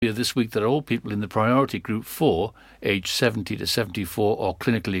This week that all people in the priority group 4, aged 70 to 74 or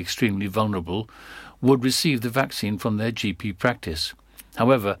clinically extremely vulnerable, would receive the vaccine from their GP practice.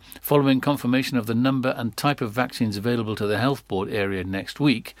 However, following confirmation of the number and type of vaccines available to the Health Board area next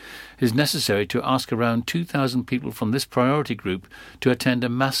week, it is necessary to ask around 2,000 people from this priority group to attend a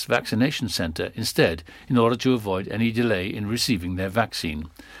mass vaccination centre instead in order to avoid any delay in receiving their vaccine.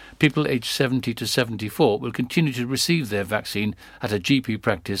 People aged 70 to 74 will continue to receive their vaccine at a GP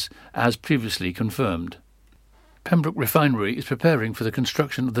practice as previously confirmed. Pembroke Refinery is preparing for the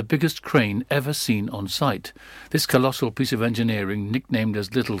construction of the biggest crane ever seen on site. This colossal piece of engineering, nicknamed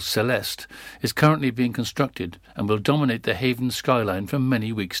as Little Celeste, is currently being constructed and will dominate the Haven skyline for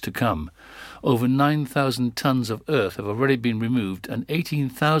many weeks to come. Over 9,000 tonnes of earth have already been removed and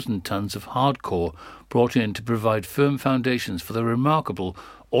 18,000 tonnes of hardcore brought in to provide firm foundations for the remarkable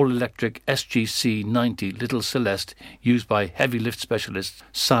all-electric SGC-90 Little Celeste used by heavy lift specialist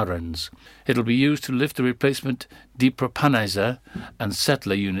Sarens. It'll be used to lift the replacement depropanizer and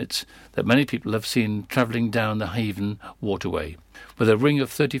settler units that many people have seen travelling down the Haven waterway. With a ring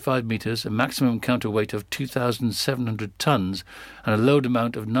of 35 metres, a maximum counterweight of 2,700 tonnes and a load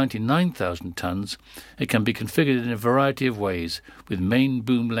amount of 99,000 tonnes, it can be configured in a variety of ways, with main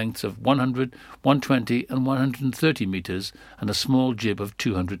boom lengths of 100, 120 and 130 metres and a small jib of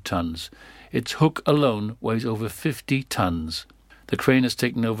 200 tonnes. Its hook alone weighs over 50 tonnes. The crane has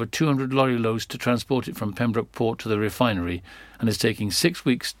taken over 200 lorry loads to transport it from Pembroke Port to the refinery and is taking 6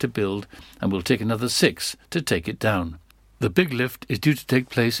 weeks to build and will take another 6 to take it down. The big lift is due to take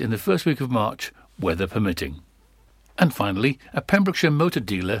place in the first week of March, weather permitting. And finally, a Pembrokeshire motor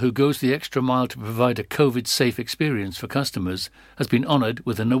dealer who goes the extra mile to provide a COVID-safe experience for customers has been honoured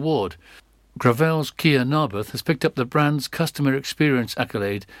with an award. Gravel's Kia Narberth has picked up the brand's customer experience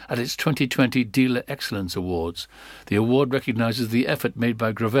accolade at its 2020 Dealer Excellence Awards. The award recognises the effort made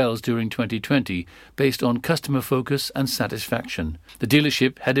by Gravel's during 2020 based on customer focus and satisfaction. The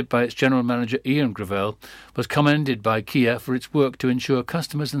dealership, headed by its general manager Ian Gravel, was commended by Kia for its work to ensure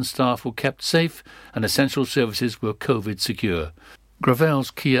customers and staff were kept safe and essential services were COVID secure. Gravel's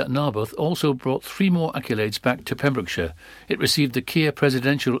Kia Narberth also brought 3 more accolades back to Pembrokeshire. It received the Kia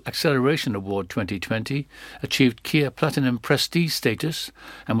Presidential Acceleration Award 2020, achieved Kia Platinum Prestige status,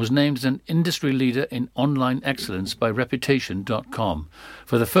 and was named as an industry leader in online excellence by Reputation.com.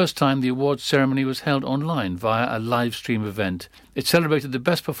 For the first time, the awards ceremony was held online via a live stream event. It celebrated the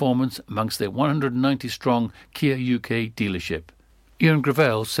best performance amongst the 190-strong Kia UK dealership. Ian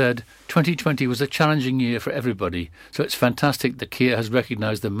Gravel said, 2020 was a challenging year for everybody, so it's fantastic that Kia has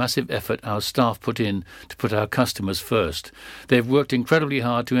recognised the massive effort our staff put in to put our customers first. They've worked incredibly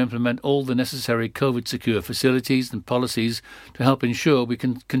hard to implement all the necessary COVID-secure facilities and policies to help ensure we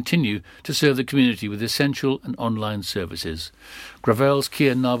can continue to serve the community with essential and online services. Gravel's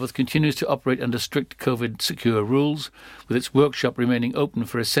Kia Narberth continues to operate under strict COVID-secure rules, with its workshop remaining open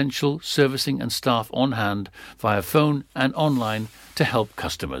for essential servicing and staff on hand via phone and online to help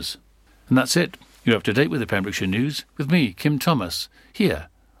customers. And that's it. You're up to date with the Pembrokeshire News with me, Kim Thomas, here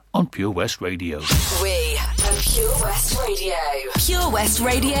on Pure West Radio. We are Pure West Radio. Pure West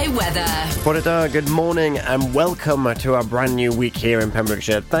Radio weather. Good morning and welcome to our brand new week here in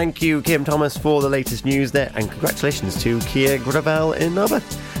Pembrokeshire. Thank you, Kim Thomas, for the latest news there, and congratulations to Kia Gravel in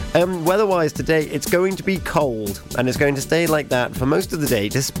Narberth. Weather-wise today, it's going to be cold, and it's going to stay like that for most of the day,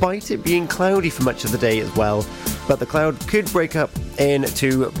 despite it being cloudy for much of the day as well. But the cloud could break up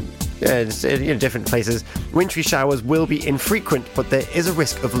into different places. Wintry showers will be infrequent, but there is a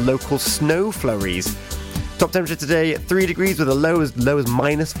risk of local snow flurries. Top temperature today, 3 degrees with a low as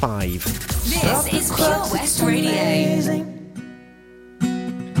 -5. This is Pure West Radio.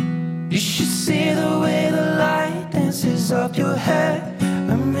 You should see the way the light dances up your hair.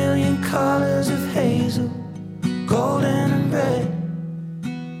 1,000,000 colors of hazel, golden and red.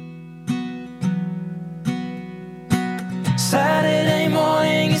 Saturday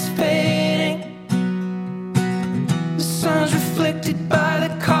morning is fading. The sun's reflected by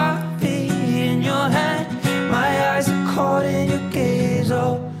the coffee in your hand. My eyes are caught in your gaze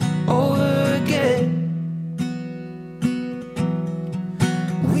all over again.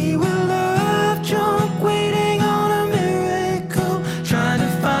 We were love drunk, waiting on a miracle, trying to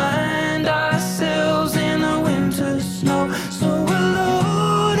find ourselves in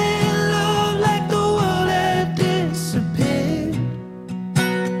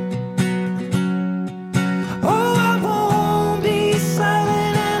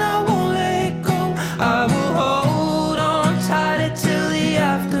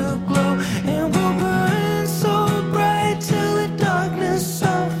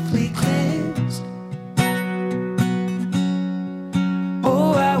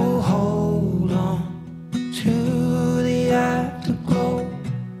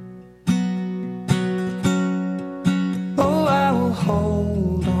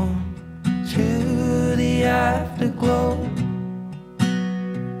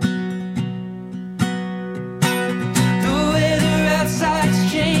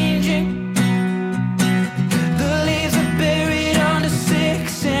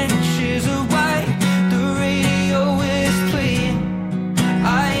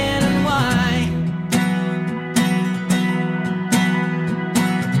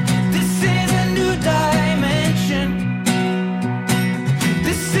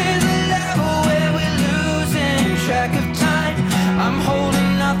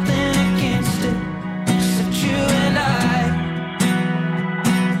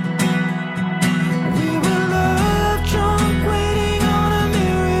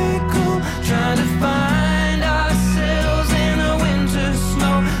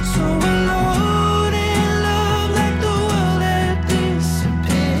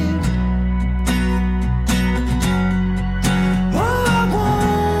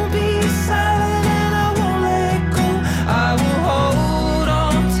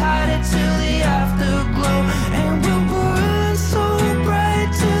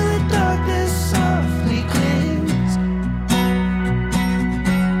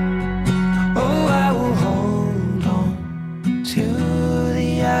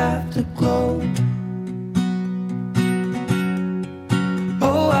afterglow.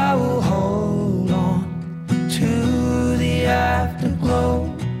 Oh, I will hold on to the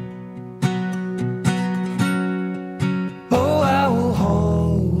afterglow. Oh, I will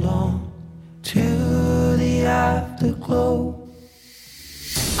hold on to the afterglow.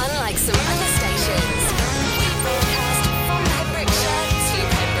 Unlike some other stations, we broadcast from Pembrokeshire to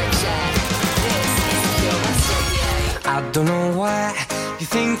Pembrokeshire. This is Pure West Radio. I don't know why you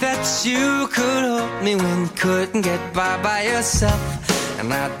think that you could help me when you couldn't get by yourself.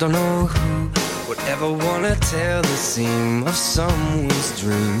 And I don't know who would ever want to tell the seam of someone's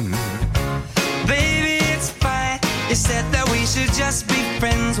dream. Baby, it's fine. You said that we should just be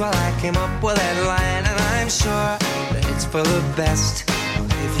friends. While I came up with that line, and I'm sure that it's for the best.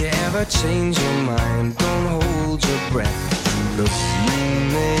 If you ever change your mind, don't hold your breath. Look, you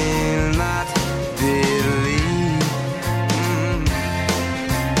may not believe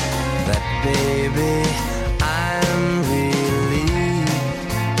that, baby, I'm relieved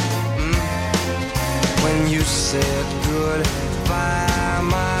when you said goodbye.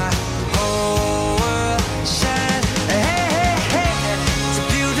 My whole world shined. Hey, hey, hey, it's a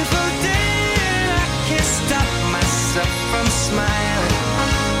beautiful day, and I can't stop myself from smiling.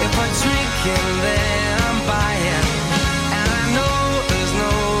 If I drink and then I'm buying, and I know there's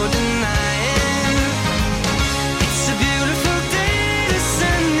no denying. It's a beautiful day, the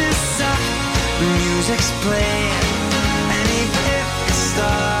sun is up, the music's playing, and even if it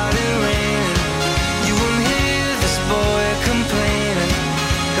started raining, you won't hear this boy complaining,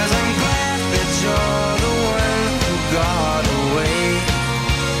 'cause I'm glad that you're the one who got away.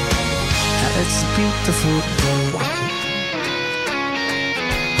 It's a beautiful day.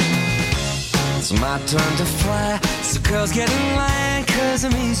 It's my turn to fly, so girls get in line, 'cause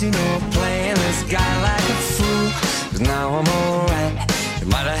I'm easy, no playing this guy like a fool. 'Cause now I'm alright. You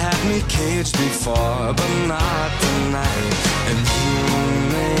might have had me caged before, but not tonight. And you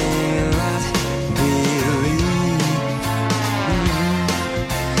may not believe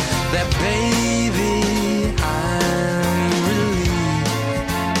that, baby, I'm relieved.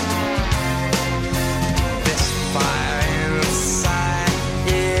 This fire inside,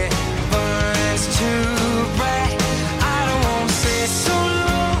 yeah, burns too bright. I don't want to say so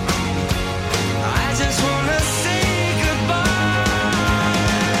long, I just want to say goodbye.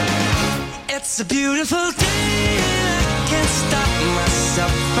 It's a beautiful day, and I can't stop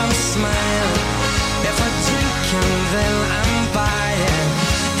myself from smiling. If I drink and then I'm buying,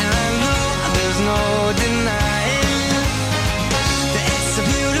 and I know there's no denying that it's a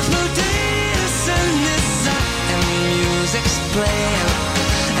beautiful day, the sun is up and the music's playing,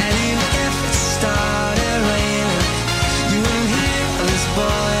 and even if it started raining, you won't hear this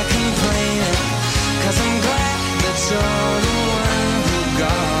boy complaining, 'cause I'm glad that you're the one who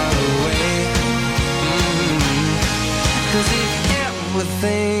got away. 'Cause if you ever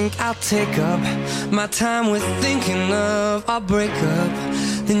think I'll take up my time with thinking of our breakup,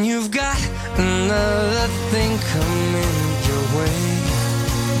 then you've got another thing coming your way.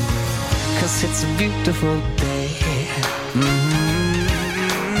 'Cause it's a beautiful day.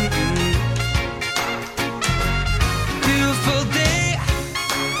 Beautiful day.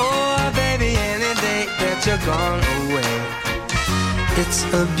 Oh, baby, any day that you're gone away, it's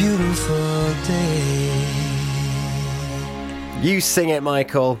a beautiful day. You sing it,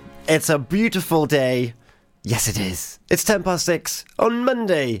 Michael. It's a beautiful day. Yes, it is. It's 6:10 on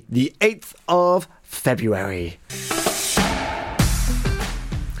Monday, the 8th of February.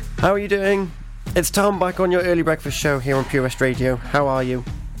 How are you doing? It's Tom back on your early breakfast show here on Pure West Radio. How are you?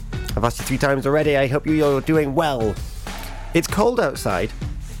 I've asked you 3 times already. I hope you're doing well. It's cold outside,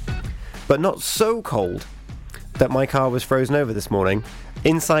 but not so cold that my car was frozen over this morning,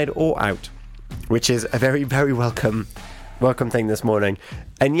 inside or out, which is a very, very welcome thing this morning.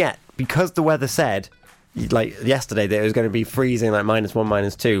 And yet, because the weather said, like yesterday, that it was going to be freezing, like -1,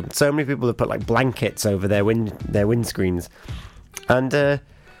 -2, so many people have put like blankets over their windscreens, and yeah,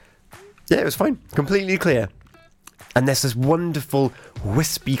 it was fine, completely clear. And there's this wonderful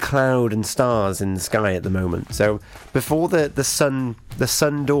wispy cloud and stars in the sky at the moment. So before the sun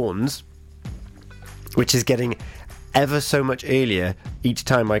dawns, which is getting ever so much earlier each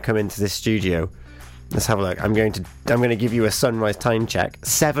time I come into this studio. Let's have a look. I'm going to give you a sunrise time check.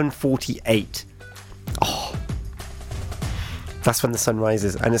 7:48. Oh, that's when the sun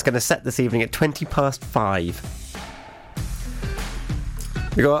rises, and it's going to set this evening at 5:20.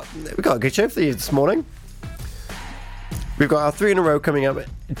 We got a good show for you this morning. We've got our 3 in a row coming up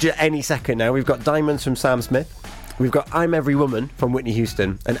any second now. We've got Diamonds from Sam Smith. We've got I'm Every Woman from Whitney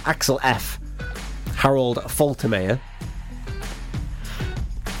Houston, and Axel F. Harold Faltermeyer.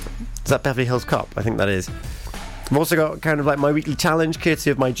 that Beverly Hills Cop? I think that is. I've also got kind of like my weekly challenge, courtesy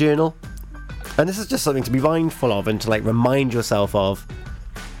of my journal. And this is just something to be mindful of and to like remind yourself of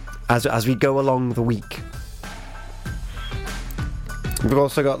as we go along the week. We've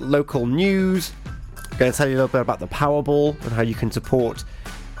also got local news. I'm going to tell you a little bit about the Powerball and how you can support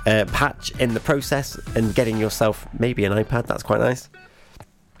Patch in the process and getting yourself maybe an iPad. That's quite nice.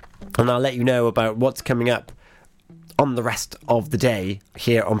 And I'll let you know about what's coming up on the rest of the day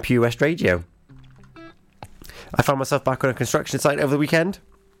here on Pure West Radio. I found myself back on a construction site over the weekend,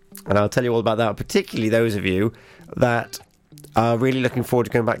 and I'll tell you all about that, particularly those of you that are really looking forward to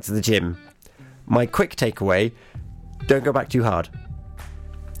going back to the gym. My quick takeaway, don't go back too hard.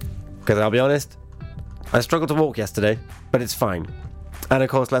 Because I'll be honest, I struggled to walk yesterday, but it's fine. And of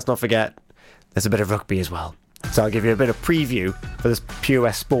course, let's not forget, there's a bit of rugby as well. So I'll give you a bit of preview for this Pure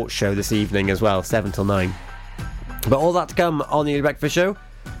West Sports Show this evening as well, 7 till 9. But all that to come on the Early Breakfast Show.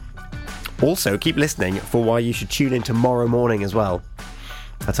 Also, keep listening for why you should tune in tomorrow morning as well.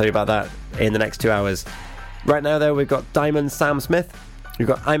 I'll tell you about that in the next 2 hours. Right now, though, we've got Diamond Sam Smith. We've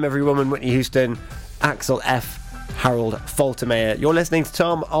got I'm Every Woman, Whitney Houston, Axel F, Harold Faltermeyer. You're listening to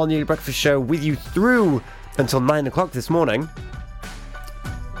Tom on the Early Breakfast Show with you through until 9 o'clock this morning.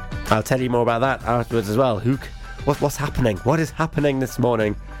 I'll tell you more about that afterwards as well. What's happening? What is happening this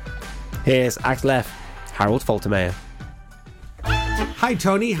morning? Here's Axel F, Harold Faltermeyer. Hi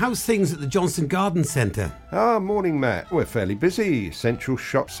Tony, how's things at the Johnson Garden Centre? Morning Matt. We're fairly busy. Essential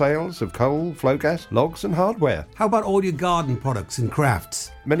shop sales of coal, flow gas, logs and hardware. How about all your garden products and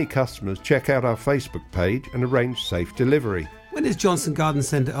crafts? Many customers check out our Facebook page and arrange safe delivery. When is Johnson Garden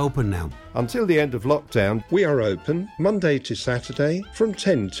Centre open now? Until the end of lockdown, we are open Monday to Saturday from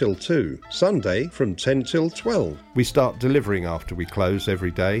 10 till 2, Sunday from 10 till 12. We start delivering after we close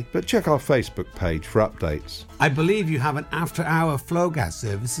every day, but check our Facebook page for updates. I believe you have an after-hour flow gas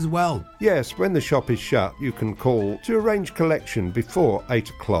service as well. Yes, when the shop is shut, you can call to arrange collection before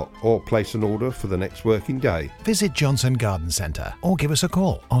 8 o'clock or place an order for the next working day. Visit Johnson Garden Centre or give us a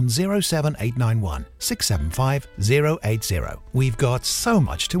call on 07891 675 080. We've got so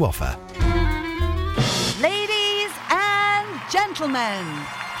much to offer. Ladies and gentlemen,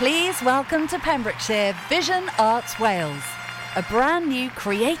 please welcome to Pembrokeshire Vision Arts Wales, a brand new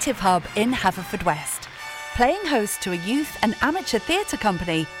creative hub in Haverfordwest, playing host to a youth and amateur theatre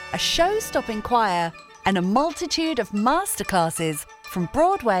company, a show-stopping choir, and a multitude of masterclasses from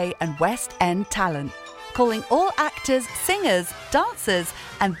Broadway and West End talent, calling all actors, singers, dancers,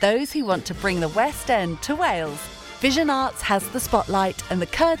 and those who want to bring the West End to Wales. Vision Arts has the spotlight and the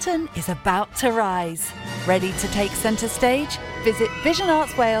curtain is about to rise. Ready to take centre stage? Visit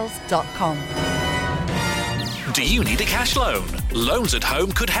visionartswales.com. Do you need a cash loan? Loans at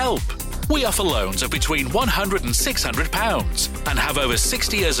Home could help. We offer loans of between £100 and £600 and have over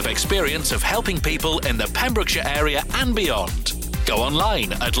 60 years of experience of helping people in the Pembrokeshire area and beyond. Go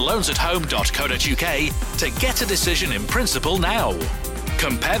online at loansathome.co.uk to get a decision in principle now.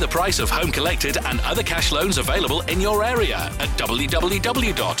 Compare the price of home collected and other cash loans available in your area at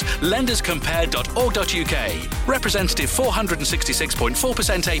www.lenderscompare.org.uk. Representative 466.4%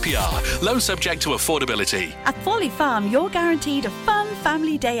 APR. Loan subject to affordability. At Folly Farm, you're guaranteed a fun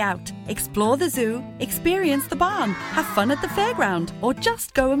family day out. Explore the zoo, experience the barn, have fun at the fairground, or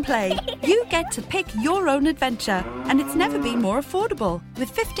just go and play. You get to pick your own adventure, and it's never been more affordable.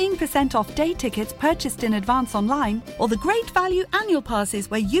 With 15% off day tickets purchased in advance online, or the great value annual passes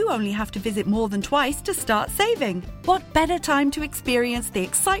where you only have to visit more than twice to start saving. What better time to experience the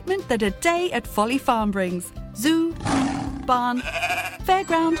excitement that a day at Folly Farm brings? Zoo, barn,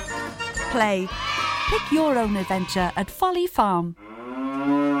 fairground, play. Pick your own adventure at Folly Farm.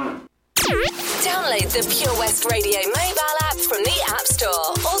 Download the Pure West Radio mobile app from the App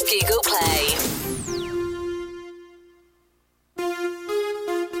Store or Google Play.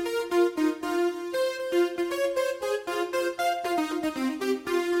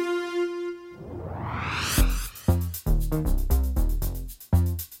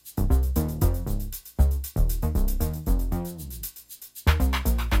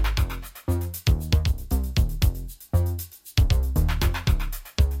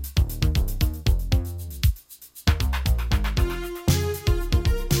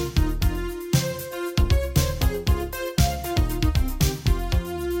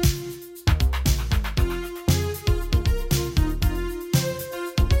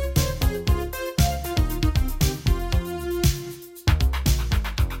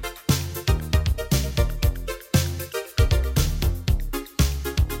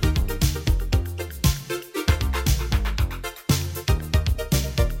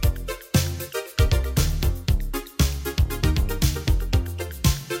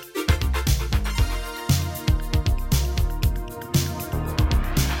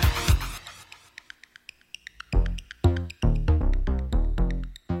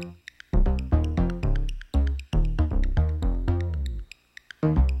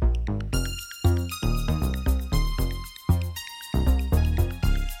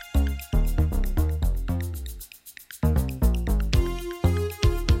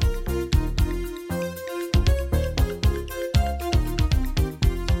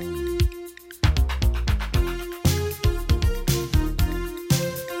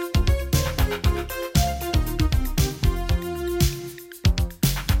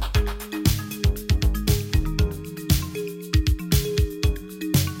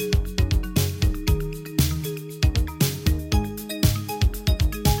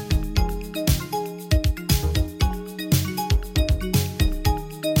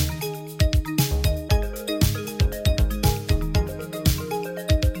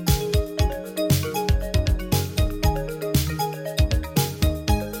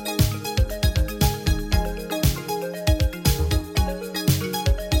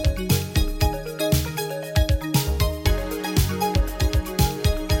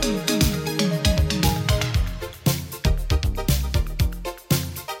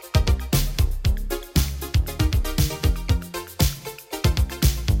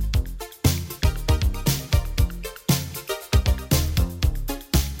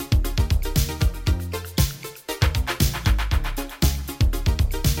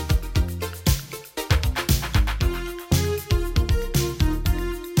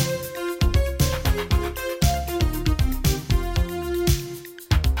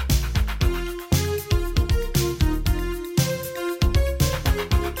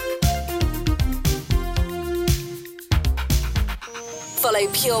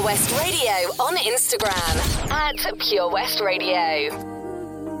 Follow Pure West Radio on Instagram at Pure West Radio.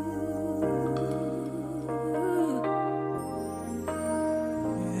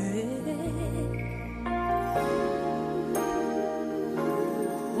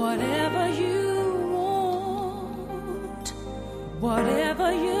 Whatever you want,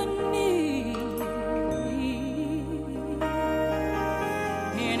 whatever you need,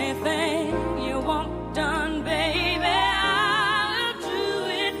 anything you want done, baby, I'll do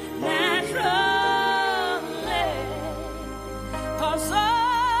it naturally. 'Cause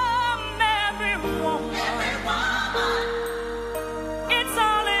I'm every woman. It's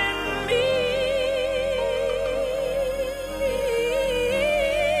all in me.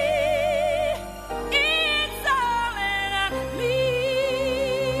 It's all in me.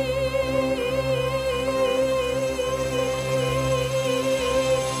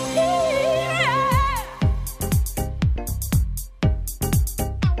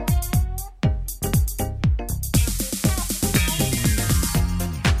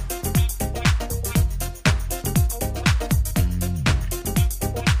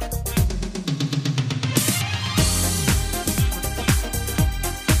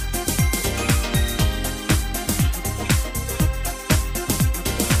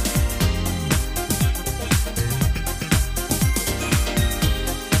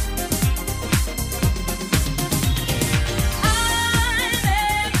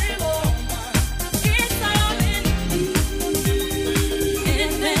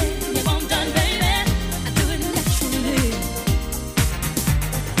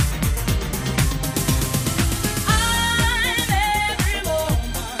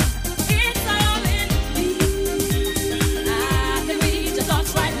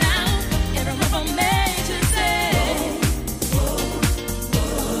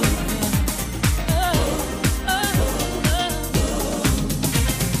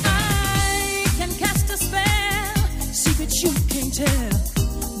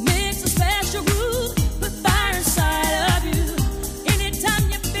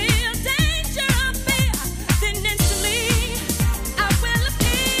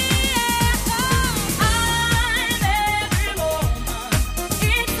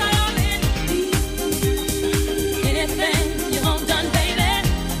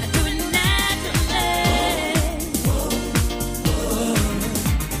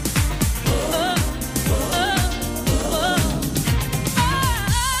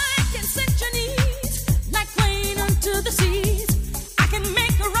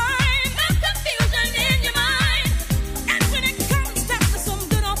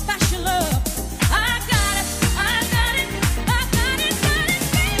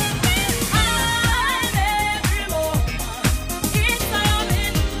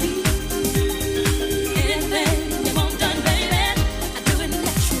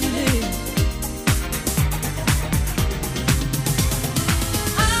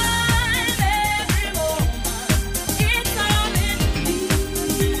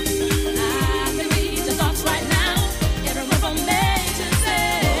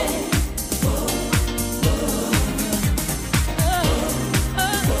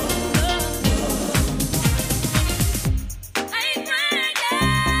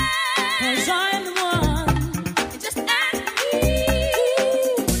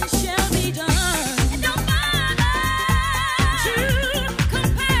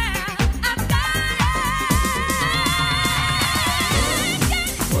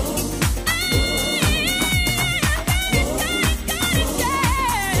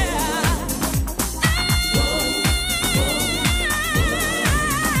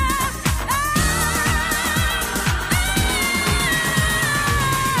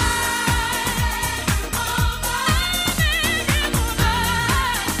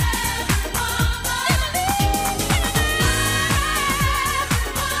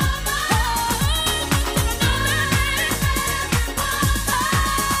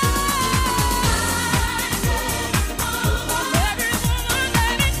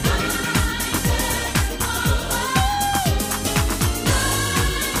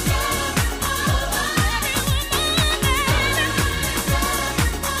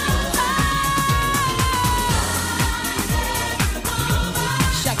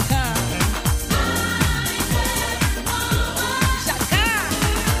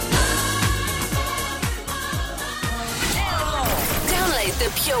 the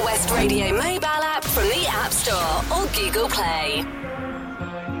Pure West Radio mobile app from the App Store or Google Play.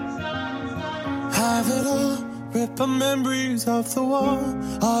 Have it all, rip our memories off the wall.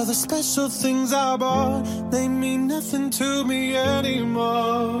 All the special things I bought, they mean nothing to me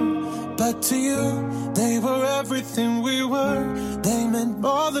anymore. But to you, they were everything we were. They meant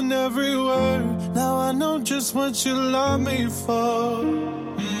more than every word. Now I know just what you love me for.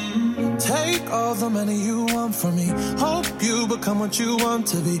 Take all the money you want from me. Hope you become what you want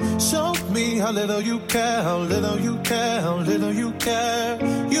to be. Show me how little you care, how little you care, how little you care.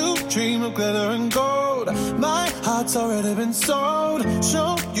 You dream of glitter and gold. My heart's already been sold.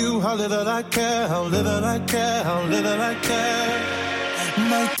 Show you how little I care, how little I care, how little I care.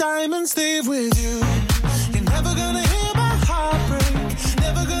 My diamonds leave with you. You're never gonna hear my heart break.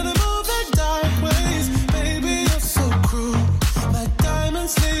 Never gonna move the dark ways. Baby, you're so cruel. My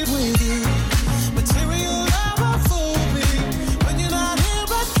diamonds leave with you. Material never fooled me. When you're not here,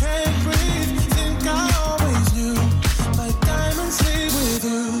 I can't breathe. Think I always knew. My diamonds leave with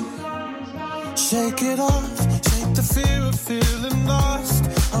you. Shake it off. Shake the fear of feeling lost.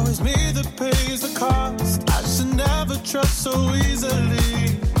 Always me that pays the cost. I should never trust so easily.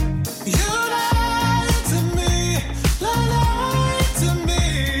 You lied to me, lied to me.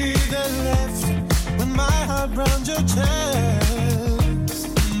 Then left with my heart round your chest.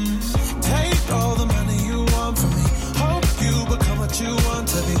 Take all the money you want from me. Hope you become what you want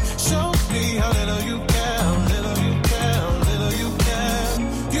to be. Show me how little you care, how little you care, how little you care.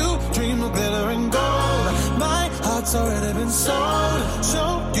 You dream of glitter and gold. My heart's already been sold.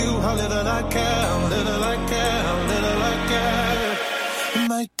 Show you how little I care, how little I care, how little I care.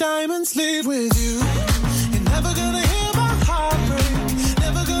 My diamonds leave with you. You're never gonna hear my heart break.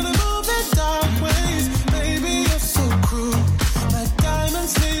 Never gonna move the dark ways. Baby, you're so cruel. My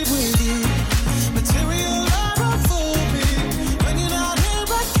diamonds leave with you. Material never fooled me. When you're not here,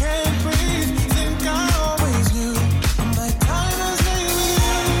 I can't breathe. Think I always knew. My diamonds leave with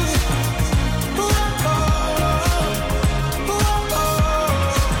you. Ooh, oh, oh, ooh, oh.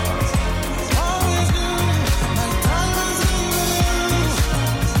 Always knew. My diamonds leave with you.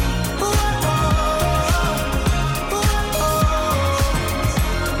 Ooh, oh, ooh, oh.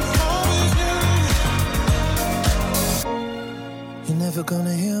 Always knew. You're never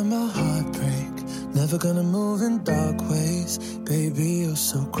gonna hear my heart break. Never gonna move in dark ways. Baby, you're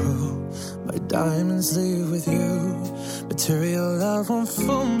so cruel. My diamonds leave with you. Material love won't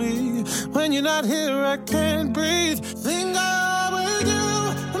fool me. When you're not here, I can't breathe. Think I always do.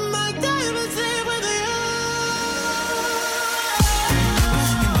 My diamonds leave with you.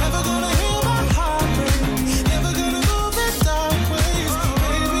 You're never gonna hear my heart break. Never gonna move in dark ways.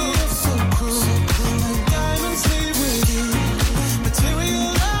 Baby, you're so cruel. My diamonds leave with you. Material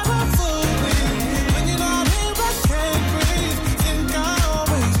love won't fool me. When you're not here, I can't breathe. Think I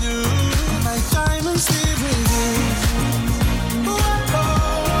always knew. My diamonds leave with you. Ooh, oh,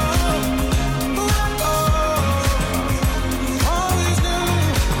 ooh, oh, always knew.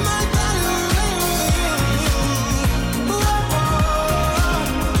 My diamonds leave with you. Ooh, oh,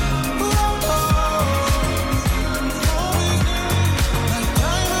 ooh, always knew. My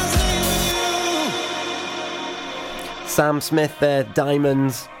diamonds leave with you. Sam Smith there,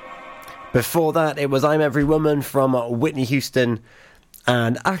 Diamonds. Before that, it was I'm Every Woman from Whitney Houston,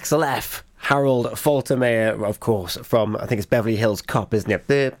 and Axel F. Harold Faltermeyer, of course, from, I think it's Beverly Hills Cop, isn't it?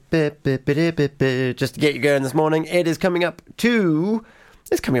 Just to get you going this morning, it's coming up to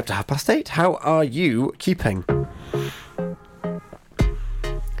 8:30. How are you keeping?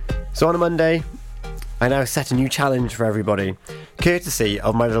 So on a Monday, I now set a new challenge for everybody, courtesy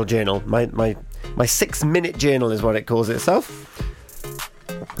of my little journal. My 6-minute journal is what it calls itself.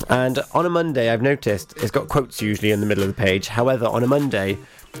 And on a Monday, I've noticed it's got quotes usually in the middle of the page. However, on a Monday,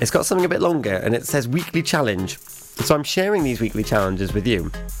 it's got something a bit longer, and it says weekly challenge. So I'm sharing these weekly challenges with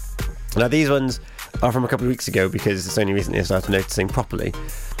you. Now, these ones are from a couple of weeks ago because it's only recently I started noticing properly.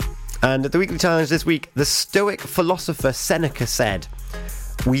 And the weekly challenge this week, the Stoic philosopher Seneca said,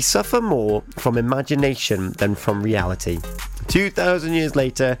 "We suffer more from imagination than from reality." 2,000 years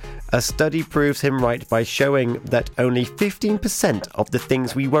later, a study proves him right by showing that only 15% of the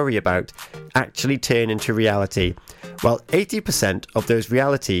things we worry about actually turn into reality, while 80% of those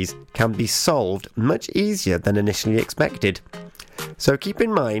realities can be solved much easier than initially expected. So keep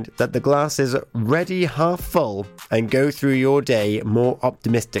in mind that the glass is ready half full and go through your day more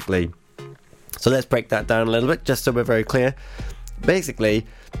optimistically. So let's break that down a little bit, just so we're very clear. Basically,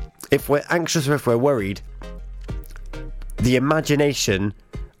 if we're anxious or if we're worried, the imagination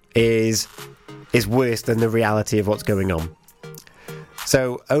is worse than the reality of what's going on.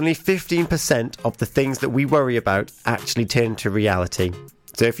 So only 15% of the things that we worry about actually turn to reality.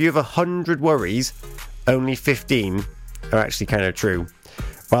 So if you have 100 worries, only 15 are actually kind of true.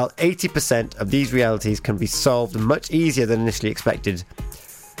 While 80% of these realities can be solved much easier than initially expected.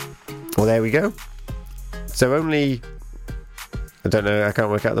 Well, there we go. So only I don't know, I can't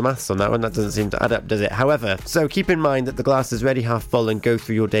work out the maths on that one. That doesn't seem to add up, does it? However, so keep in mind that the glass is ready half full and go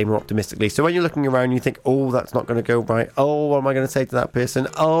through your day more optimistically. So when you're looking around, you think, oh, that's not going to go right. Oh, what am I going to say to that person?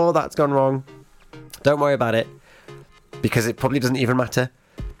 Oh, that's gone wrong. Don't worry about it, because it probably doesn't even matter.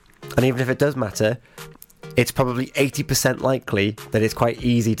 And even if it does matter, it's probably 80% likely that it's quite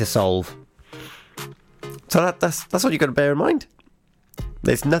easy to solve. So that's what you've got to bear in mind.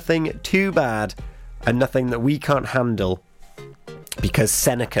 There's nothing too bad and nothing that we can't handle because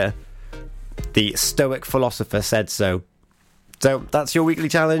Seneca, the Stoic philosopher, said so. So that's your weekly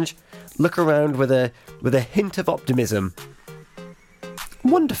challenge. Look around with a hint of optimism.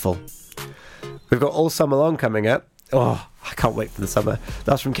 Wonderful. We've got All Summer Long coming up. Oh, I can't wait for the summer.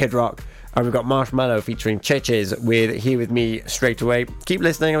 That's from Kid Rock. And we've got Marshmallow featuring Churches with Here With Me straight away. Keep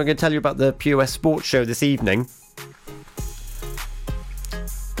listening. I'm going to tell you about the POS Sports Show this evening.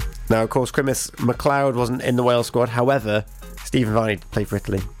 Now, of course, Christmas McLeod wasn't in the Wales squad. However, Stephen Varney played for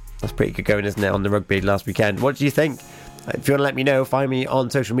Italy. That's pretty good going, isn't it, on the rugby last weekend? What do you think? If you want to let me know, find me on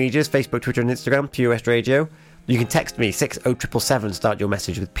social medias, Facebook, Twitter and Instagram, POS Radio. You can text me, 60777, start your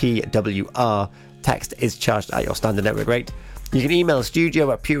message with PWR. Text is charged at your standard network rate. You can email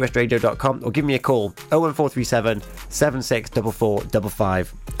studio@purewestradio.com or give me a call, 01437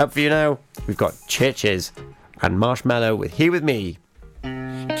 764455. Up for you now, we've got Churches and Marshmallow with Here With Me.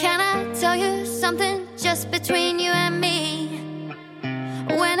 Can I tell you something just between you and me?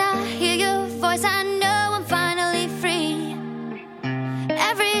 When I hear your voice, I know I'm finally free.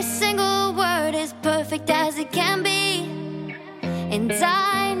 Every single word is perfect as it can be, and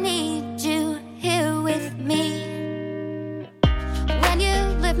I need you here with me. When you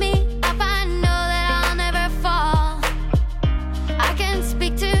lift me up, I know that I'll never fall. I can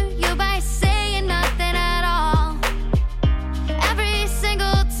speak to you by saying nothing at all. Every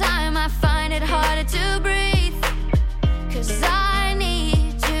single time I find it harder to breathe, 'cause I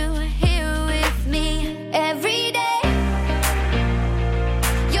need you here with me every day.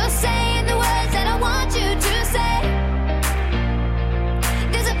 You're saying the words that I want you to say.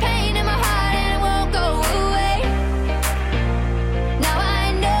 There's a pain in my heart and it won't go away. Now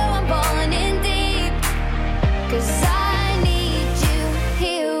I know I'm falling in deep, 'cause I need you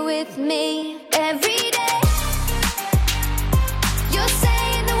here with me every day. You're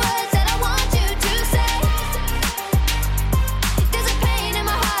saying the words that I want you to say. There's a pain in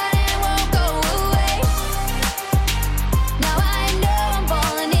my heart and it won't go away. Now I know I'm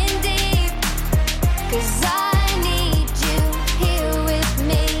falling in deep, 'cause I need you here with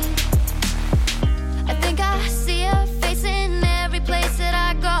me. I think I see your face in every place that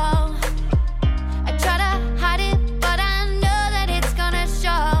I go. I try to hide it, but I know that it's gonna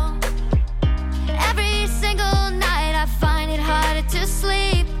show. Every single night I find it harder to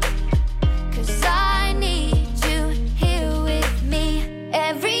sleep, 'cause I need you here with me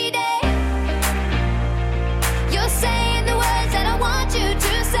every day. You're saying the words that I want you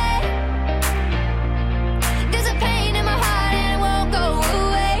to say. There's a pain in my heart and it won't go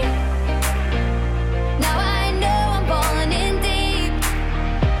away. Now I know I'm falling in deep,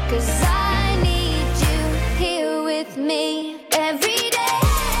 'cause I need you here with me every day.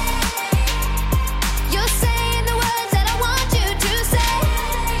 You're saying the words that I want you to say.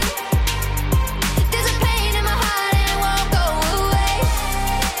 There's a pain in my heart and it won't go away.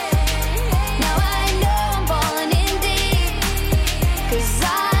 Now I know I'm falling in deep, 'cause I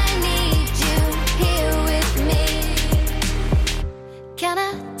need you here with me. Can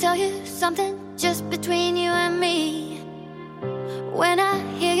I tell you something just between you and me? When I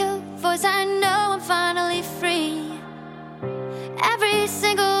hear your voice, I know I'm finally free. Every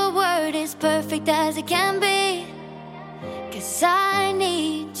single word is perfect as it can be, 'cause I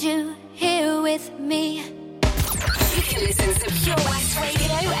need you here with me. You can listen to Pure West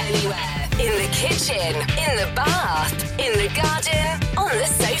Radio anywhere. In the kitchen, in the bath, in the garden, on the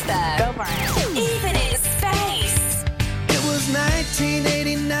sofa. Go for it. Even in space. It was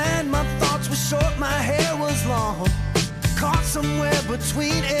 1989, my thoughts were short, my hair was long. Caught somewhere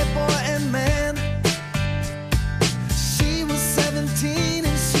between a boy and man. She was 17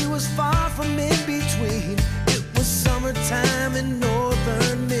 and she was far from in between. It was summertime in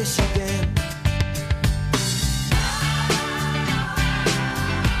northern Michigan.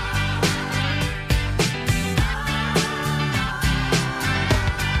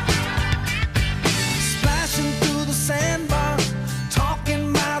 Splashing through the sandbar,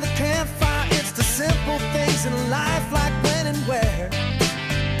 talking by the campfire. It's the simple things in life, like when and where.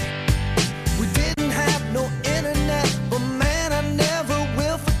 We didn't have no internet, but man, I never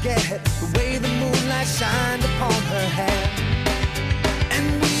will forget the way the moonlight shined upon her hair.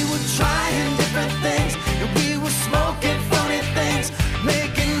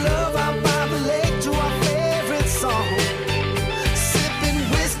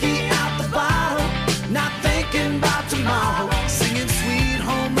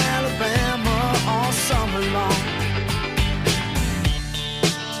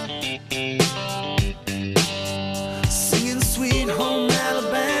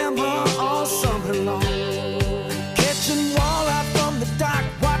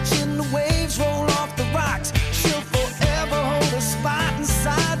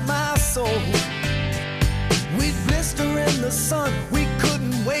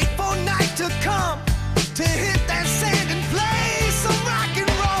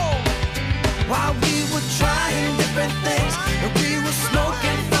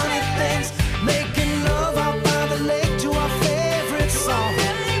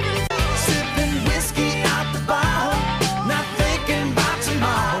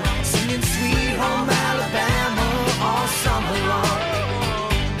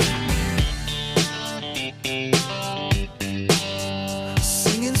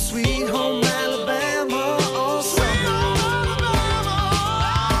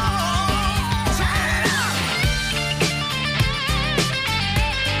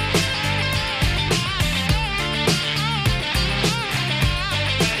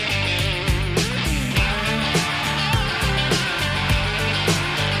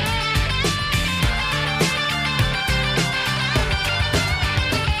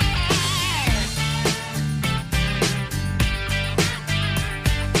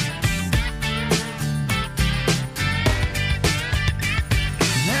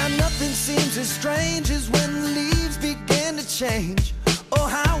 as strange as when the leaves begin to change. Oh,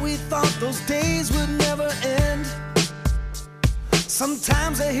 how we thought those days would never end.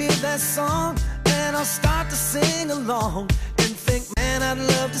 Sometimes I hear that song and I'll start to sing along and think, man, I'd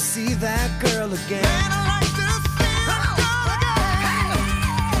love to see that girl again. Man, I'd like to see that girl again.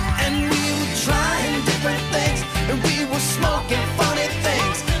 And we were trying different things, and we were smoking funny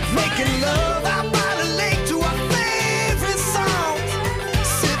things, making love out by the lake to our favorite songs,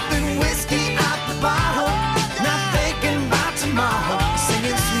 sipping whiskey out the bottle, not thinking about tomorrow,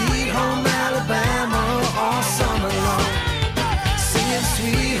 singing Sweet Home Alabama all summer long.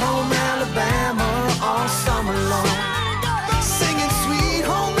 Sweet Home Alabama all summer long. Singing Sweet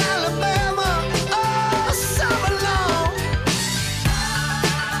Home Alabama all summer long.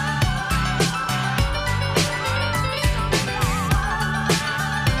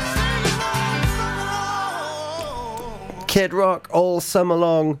 Kid Rock all summer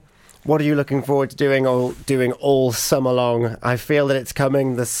long. What are you looking forward to doing all summer long? I feel that it's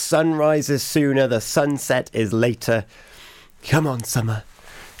coming. The sun rises sooner, the sunset is later. Come on, summer.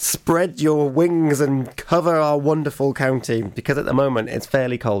 Spread your wings and cover our wonderful county, because at the moment it's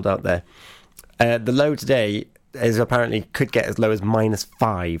fairly cold out there. The low today is apparently could get as low as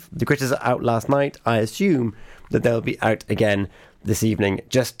 -5. The critters are out last night. I assume that they'll be out again this evening,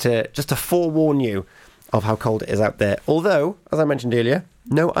 just to forewarn you of how cold it is out there. Although, as I mentioned earlier,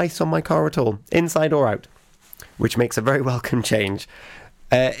 no ice on my car at all, inside or out, which makes a very welcome change.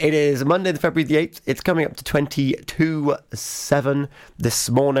 It is Monday, the February the 8th. It's coming up to 22:07 this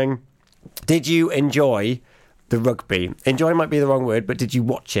morning. Did you enjoy the rugby? Enjoy might be the wrong word, but did you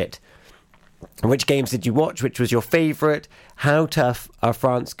watch it? Which games did you watch? Which was your favourite? How tough are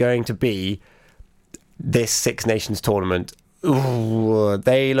France going to be this Six Nations tournament? Ooh,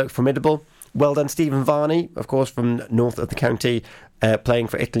 they look formidable. Well done, Stephen Varney, of course, from north of the county, playing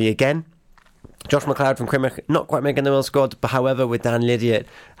for Italy again. Josh McLeod from Crimmock, not quite making the World squad, but however, with Dan Lydiate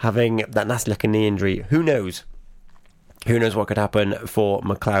having that nasty-looking knee injury, who knows? Who knows what could happen for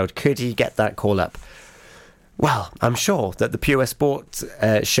McLeod? Could he get that call-up? Well, I'm sure that the Pure West Sports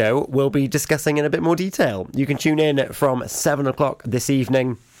show will be discussing in a bit more detail. You can tune in from 7 o'clock this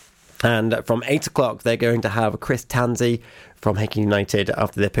evening, and from 8 o'clock they're going to have Chris Tansey from Hackney United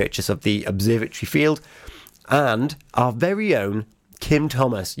after their purchase of the Observatory Field, and our very own Kim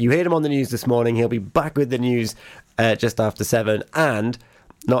Thomas. You heard him on the news this morning. He'll be back with the news just after 7. And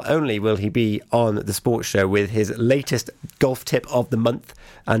not only will he be on the sports show with his latest golf tip of the month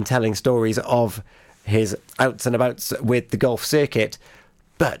and telling stories of his outs and abouts with the golf circuit,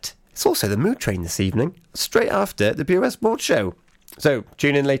 but it's also the mood train this evening, straight after the Pure West Sports show. So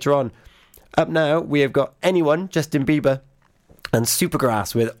tune in later on. Up now, we have got Anyone, Justin Bieber, and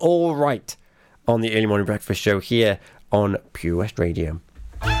Supergrass with All Right on the Early Morning Breakfast show here on Pure West Radio.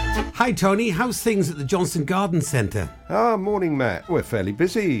 Hi Tony, how's things at the Johnston Garden Centre? Morning Matt. We're fairly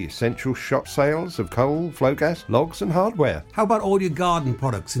busy. Essential shop sales of coal, flow gas, logs and hardware. How about all your garden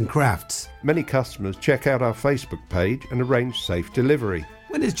products and crafts? Many customers check out our Facebook page and arrange safe delivery.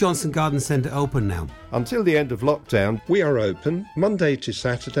 When is Johnston Garden Centre open now? Until the end of lockdown, we are open Monday to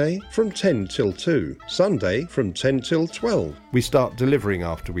Saturday from 10 till 2, Sunday from 10 till 12. We start delivering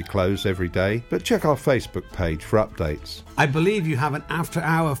after we close every day, but check our Facebook page for updates. I believe you have an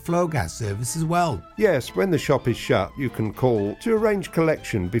after-hour flow gas service as well. Yes, when the shop is shut, you can call to arrange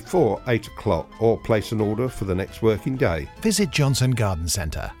collection before 8 o'clock or place an order for the next working day. Visit Johnston Garden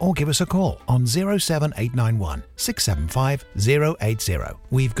Centre or give us a call on 07891 675 080.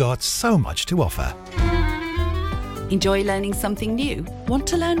 We've got so much to offer. Enjoy learning something new? Want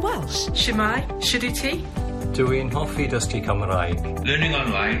to learn Welsh? Shemai, Shuduti? Dwi'n hoffi dysgu Cymraeg. Learning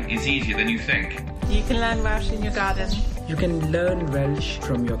online is easier than you think. You can learn Welsh in your garden. You can learn Welsh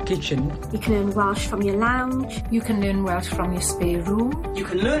from your kitchen. You can learn Welsh from your lounge. You can learn Welsh from your spare room. You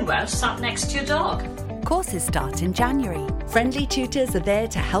can learn Welsh sat next to your dog. Courses start in January. Friendly tutors are there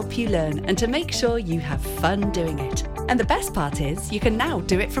to help you learn and to make sure you have fun doing it. And the best part is, you can now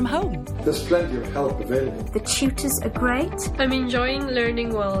do it from home. There's plenty of help available. The tutors are great. I'm enjoying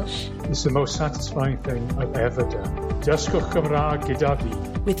learning Welsh. It's the most satisfying thing I've ever done. Dysgwch Cymraeg gyda fi.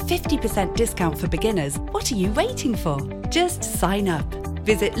 With 50% discount for beginners, what are you waiting for? Just sign up.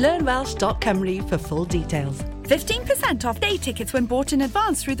 Visit learnwelsh.cymru for full details. 15% off day tickets when bought in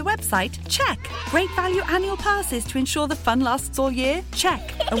advance through the website? Check. Great value annual passes to ensure the fun lasts all year?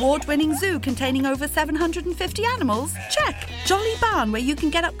 Check. Award-winning zoo containing over 750 animals? Check. Jolly barn where you can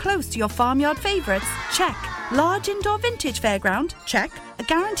get up close to your farmyard favourites? Check. Large indoor vintage fairground? Check. A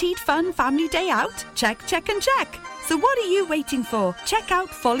guaranteed fun family day out? Check, check and check. So what are you waiting for? Check out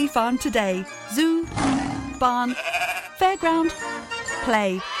Folly Farm today. Zoo, barn, fairground,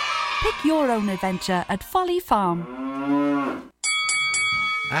 play. Pick your own adventure at Folly Farm.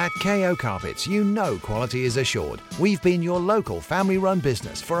 At KO Carpets, you know quality is assured. We've been your local family-run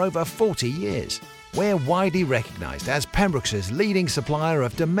business for over 40 years. We're widely recognised as Pembroke's leading supplier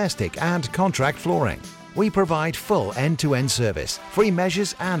of domestic and contract flooring. We provide full end-to-end service, free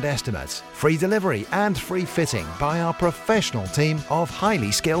measures and estimates, free delivery and free fitting by our professional team of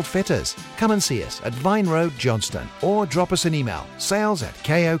highly skilled fitters. Come and see us at Vine Road, Johnston, or drop us an email,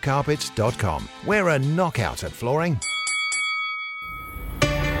 sales@kocarpets.com. We're a knockout at flooring.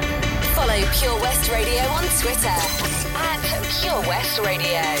 Follow Pure West Radio on Twitter at Pure West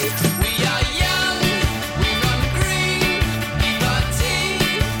Radio. We are young, we run green, keep our team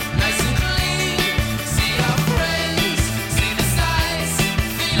nice and clean. See our friends, see the sights,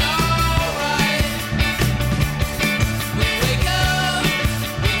 feel alright. We wake up,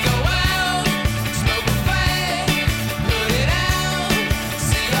 we go out, smoke a fag, put it out.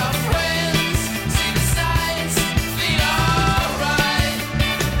 See our friends, see the sights, feel alright.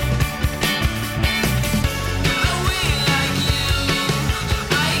 Are we like you?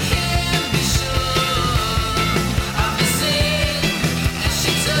 I can't be sure. I've been seeing as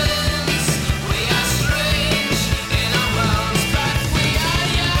she turns. We are strange in our worlds, but we are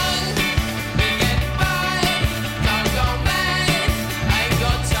young. We get by, can't go back. Ain't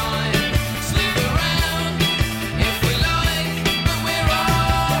got time, sleep around if we like, but we're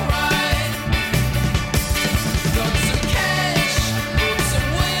alright. Got some cash, bought some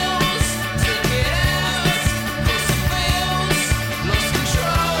wheels, took it out, got some feels, lost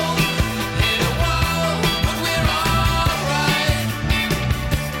control, hit a wall, but we're alright.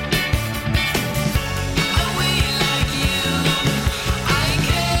 Are we like you? I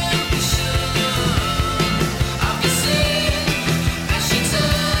can't be sure. I've been seeing as she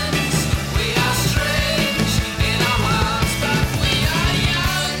turns. We are strange in our worlds, but we are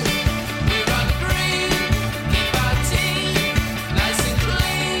young. We run green, keep our team nice and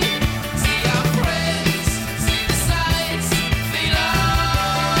clean. See our friends, see the sights, feel alright.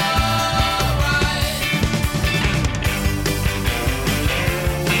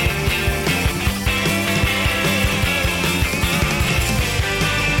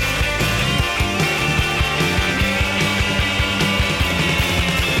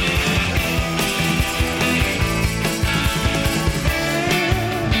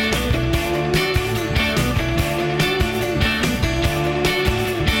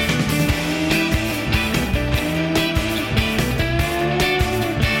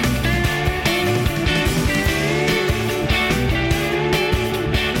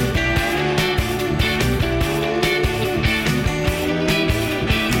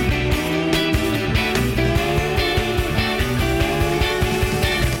 Are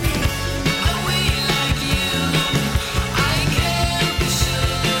we like you? I can't be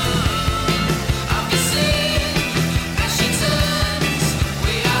sure. I've been seeing as she turns.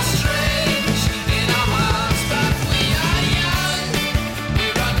 We are strange in our worlds, but we are young. We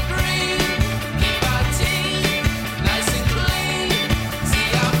run green, keep our team nice and clean. See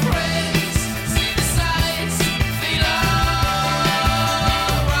our friends, see the sights, feel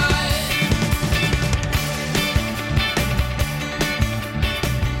alright.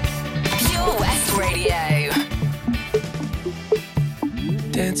 Pure West Radio.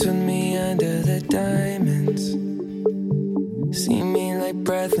 Dance with me under the diamonds. See me like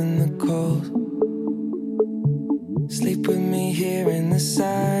breath in the cold. Sleep with me here in the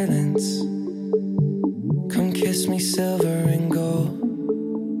silence. Come kiss me silver and gold.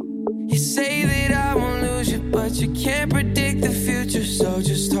 You say that I won't lose you, but you can't predict the future. So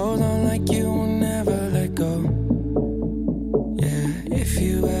just hold on like you will never let go. Yeah, if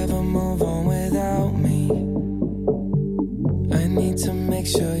you ever move on without me, I need to make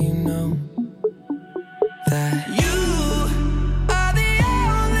sure you know that you are the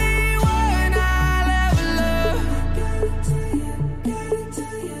only one I'll ever love.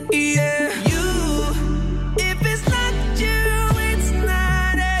 Yeah, you. If it's not you, it's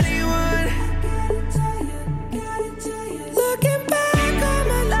not anyone. Looking back on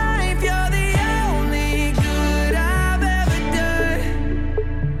my life, you're the only good I've ever done.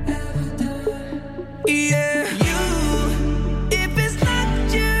 Yeah, you. If it's not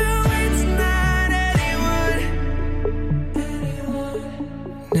you, it's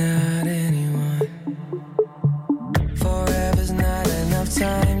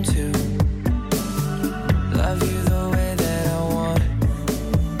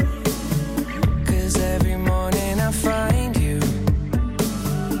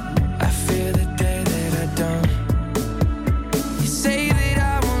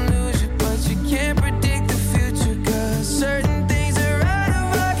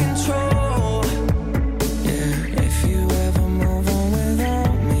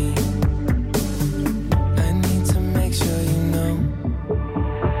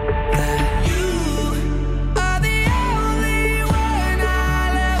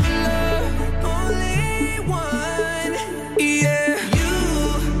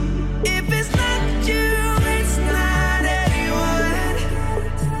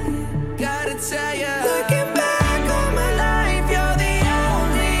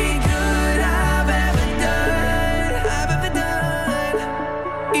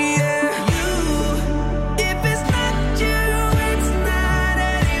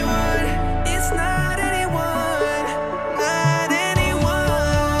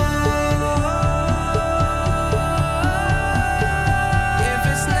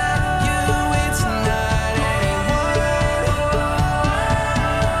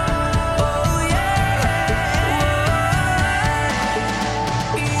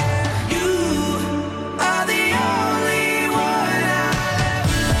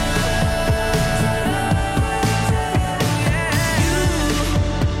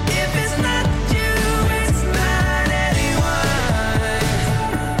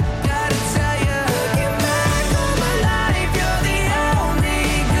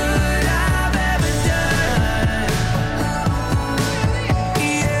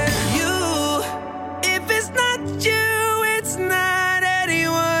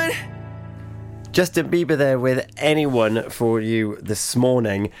Justin Bieber there with Anyone for you this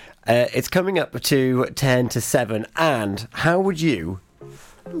morning. It's coming up to 10 to 7. And how would you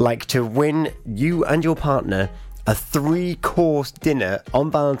like to win, you and your partner, a 3-course dinner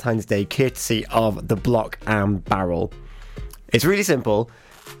on Valentine's Day courtesy of the Block and Barrel? It's really simple.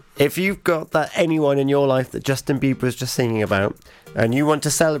 If you've got that anyone in your life that Justin Bieber was just singing about, and you want to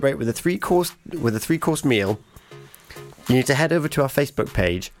celebrate with a 3-course meal, you need to head over to our Facebook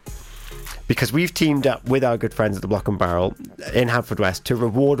page, because we've teamed up with our good friends at the Block and Barrel in Haverfordwest to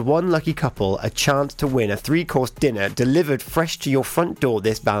reward one lucky couple a chance to win a 3-course dinner delivered fresh to your front door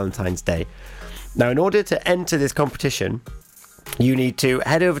this Valentine's Day. Now, in order to enter this competition, you need to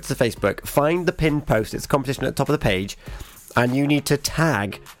head over to the Facebook, find the pinned post, it's a competition at the top of the page, and you need to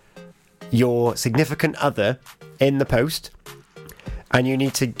tag your significant other in the post, and you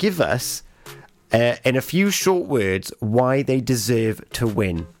need to give us, in a few short words, why they deserve to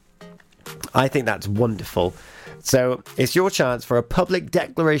win. I think that's wonderful. So it's your chance for a public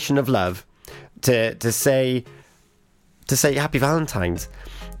declaration of love to say Happy Valentine's.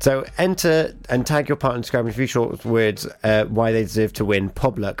 So enter and tag your partner, describing a few short words why they deserve to win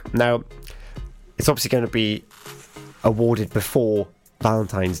public. Now, it's obviously going to be awarded before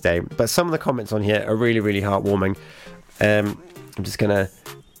Valentine's Day, but some of the comments on here are really, really heartwarming. I'm just going to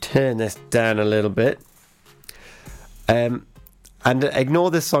turn this down a little bit. And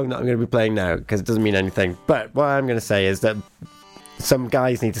ignore this song that I'm going to be playing now, because it doesn't mean anything. But what I'm going to say is that some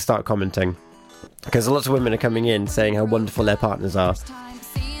guys need to start commenting, because lots of women are coming in saying how wonderful their partners are.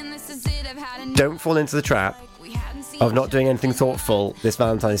 Don't fall into the trap of not doing anything thoughtful this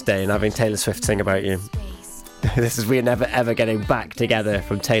Valentine's Day and having Taylor Swift sing about you. This is We're Never Ever Getting Back Together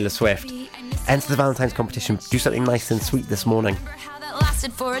from Taylor Swift. Enter the Valentine's competition. Do something nice and sweet this morning.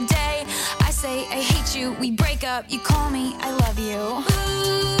 Lasted for a day. I say I hate you, we break up, you call me I love you.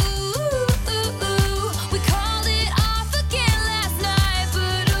 We called it off again last night,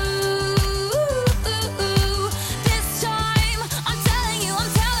 but this time I'm telling you,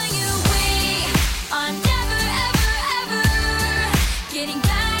 we are never ever ever getting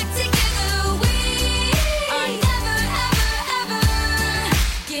back together. We are never ever ever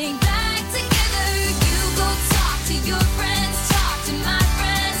getting back together. You go talk to your friends, talk to my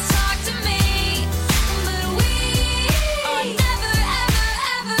friends, talk to me, but we are never ever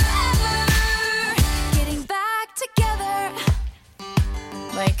ever ever getting back together.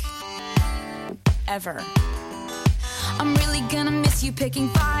 Like, ever. I'm really gonna miss you picking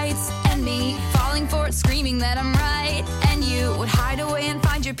fights, and me falling for it, screaming that I'm right, and you would hide away and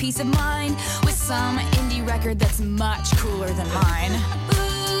find your peace of mind with some indie record that's much cooler than mine.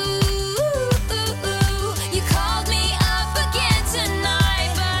 You called me up again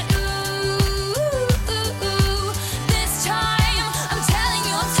tonight, but this time I'm telling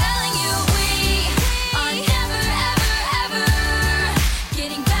you, we are never ever ever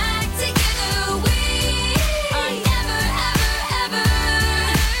getting back together. We are never ever ever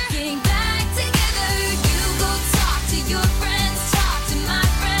getting back together. You go talk to your friends, talk to my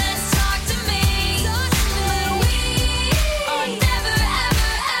friends, talk to me, but we are never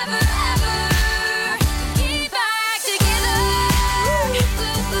ever ever ever getting back together.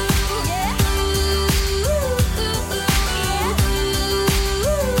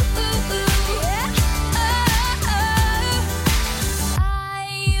 I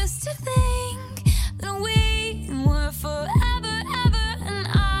used to think that we were forever ever, and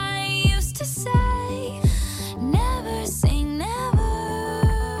I used to say never say never.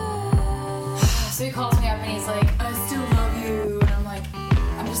 So he calls me up and he's like, I still love you. And I'm like,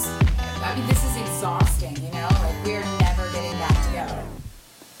 I mean, this is exhausting, you know? Like, we're never getting back together.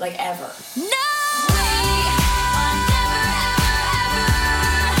 Like, ever. No! We are never ever ever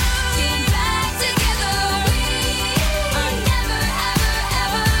getting back together. We are never ever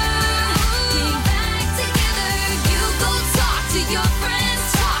ever getting back together. You go talk to your friends,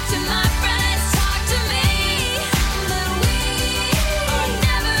 talk to my friends, talk to me, but we are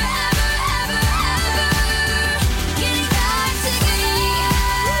never ever ever ever getting back together.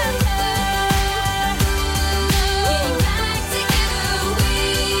 Getting back together. We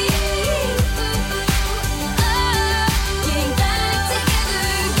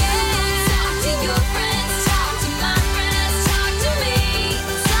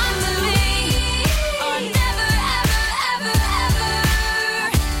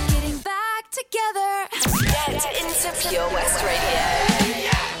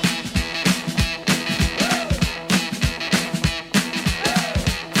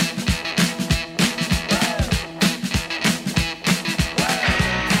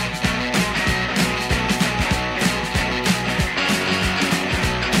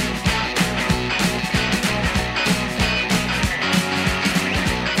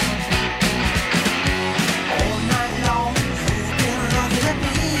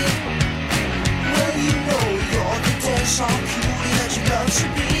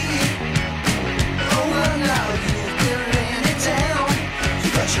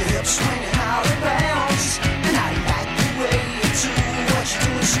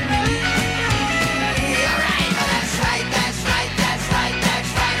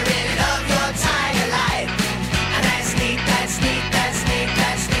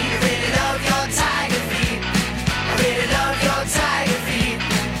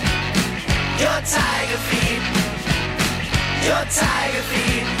tiger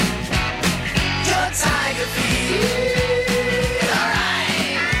feet. Your tiger feet.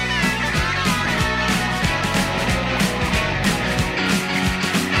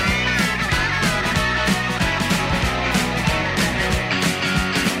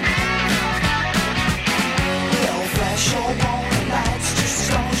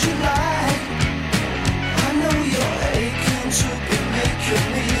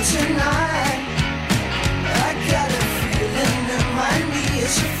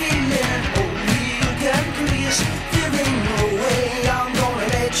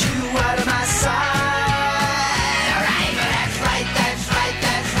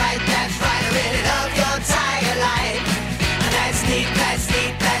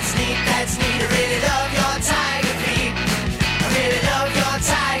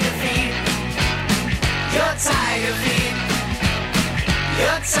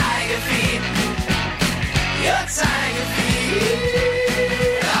 Tiger feet, your tiger feet.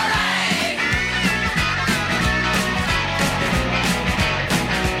 Alright.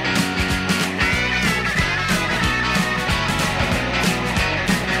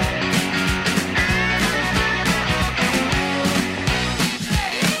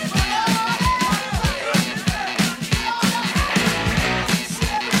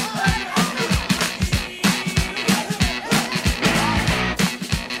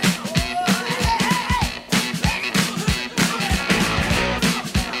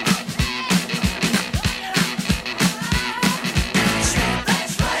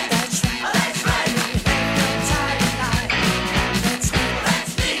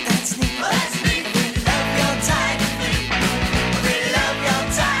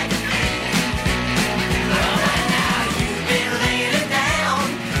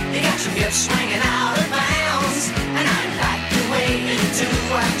 Swinging out of bounds, and I like the way you do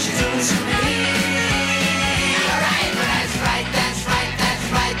what you do to me. Alright, but that's right, that's right, that's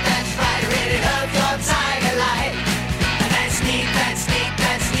right, that's right. I really love your tiger light. That's neat, that's neat,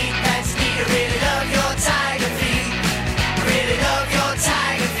 that's neat, that's neat. I really love your tiger feet. I really love your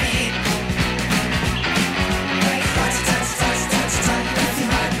tiger feet.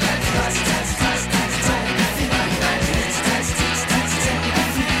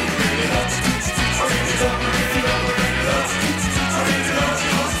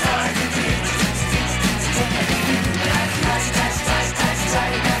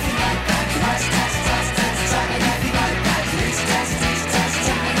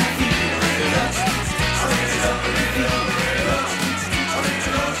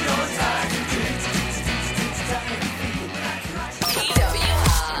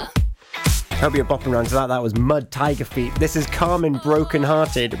 Hope you're bopping around to that. That was Mud Tiger Feet. This is Carmen Broken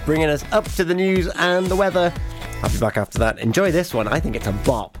Hearted, bringing us up to the news and the weather. I'll be back after that. Enjoy this one. I think it's a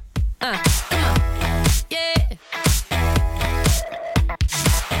bop. Come on. Yeah.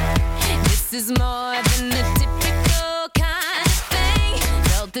 This is more than the typical kind of thing.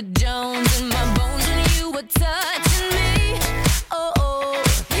 Felt the Jones in my bones when you were touching me. Oh, oh.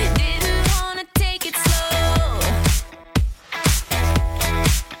 Didn't want to take it slow.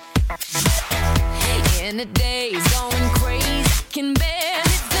 And the day's going crazy. I can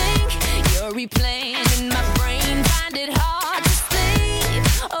barely think. You're replaying in my brain. Find it hard to sleep.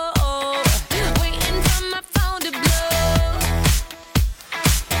 Oh, oh. Waiting for my phone to blow.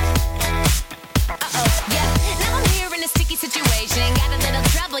 Uh-oh, yeah. Now I'm here in a sticky situation. Got a little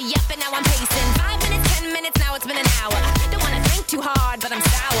trouble, yep, and now I'm pacing. 5 minutes, 10 minutes, now it's been an hour. Don't wanna think too hard, but I'm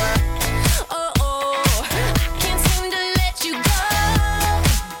sour. Oh, oh. I can't seem to let you go.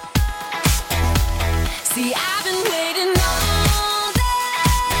 See, I've been waiting all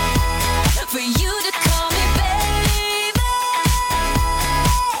day for you to call me baby.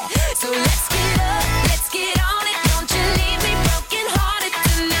 So let's get up, let's get on it. Don't you leave me broken hearted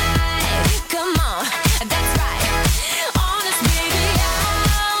tonight. Come on, that's right. Honest, baby,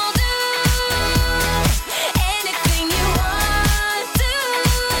 I'll do anything you want to.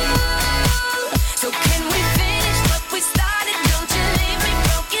 So can we finish what we started? Don't you leave me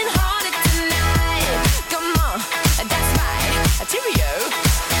broken hearted tonight. Come on, that's right. Cheerio.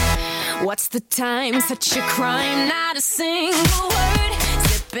 What's the time? Such a crime, not a single word.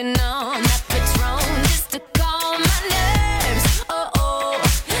 Sipping on that Patron just to calm my nerves. Oh, oh.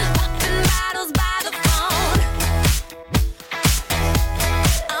 Popping bottles by the phone.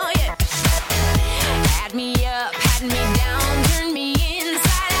 Oh, yeah. Had me up, had me down, turned me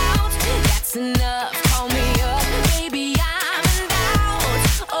inside out. That's enough, call me up. Baby, I'm in doubt.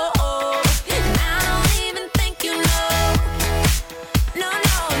 Oh, oh. And I don't even think you know. No,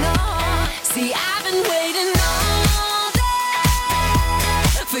 no, no. See, I've been waiting all day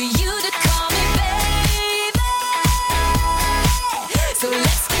for you to come.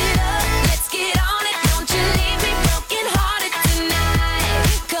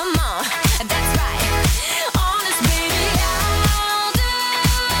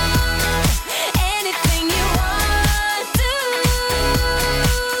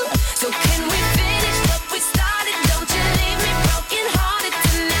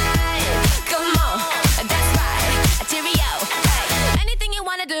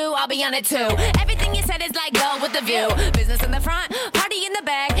 done it too. Everything you said is like go with the view. Business in the front, party in the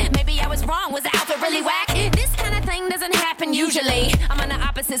back. Maybe I was wrong, was the outfit really whack? This kind of thing doesn't happen usually. I'm on the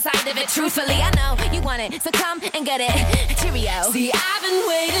opposite side of it, truthfully. I know you want it, so come and get it. Cheerio. See, I've been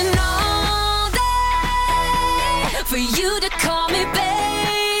waiting all day for you to call me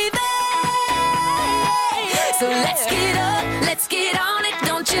baby. So let's get up, let's get on it.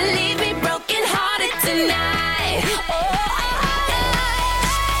 Don't you leave me broken hearted tonight. Oh,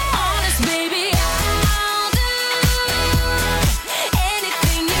 honest baby, I'll do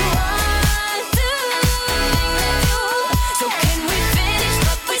anything you want to. So can we finish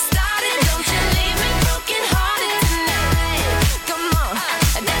what we started? Don't you leave me broken hearted tonight. Come on,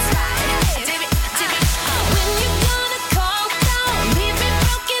 that's right. When you gonna call down, leave me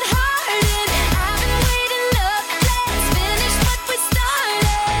broken hearted. I've been waiting up, let's finish what we started.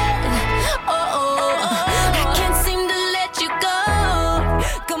 I can't seem to let you go.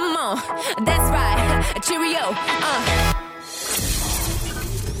 Come on, that's right. Cheerio.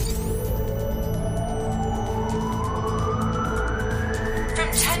 From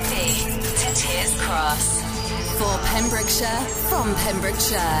Tenby to Tears Cross. For Pembrokeshire, from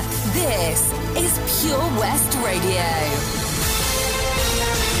Pembrokeshire, this is Pure West Radio.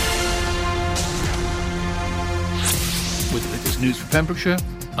 With the latest news for Pembrokeshire,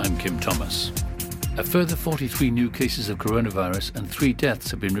 I'm Kim Thomas. A further 43 new cases of coronavirus and 3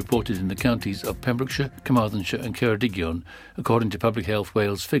 deaths have been reported in the counties of Pembrokeshire, Carmarthenshire and Ceredigion, according to Public Health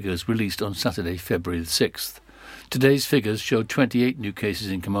Wales figures released on Saturday, February the 6th. Today's figures showed 28 new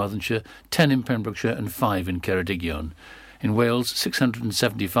cases in Carmarthenshire, 10 in Pembrokeshire and 5 in Ceredigion. In Wales,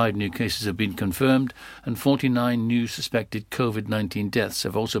 675 new cases have been confirmed and 49 new suspected COVID-19 deaths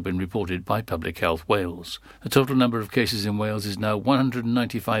have also been reported by Public Health Wales. The total number of cases in Wales is now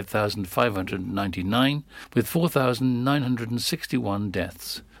 195,599, with 4,961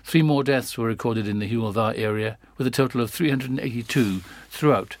 deaths. 3 more deaths were recorded in the Hywel Dda area, with a total of 382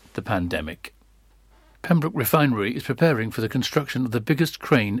 throughout the pandemic. Pembroke Refinery is preparing for the construction of the biggest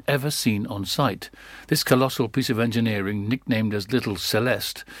crane ever seen on site. This colossal piece of engineering, nicknamed as Little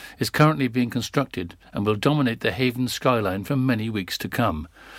Celeste, is currently being constructed and will dominate the Haven skyline for many weeks to come.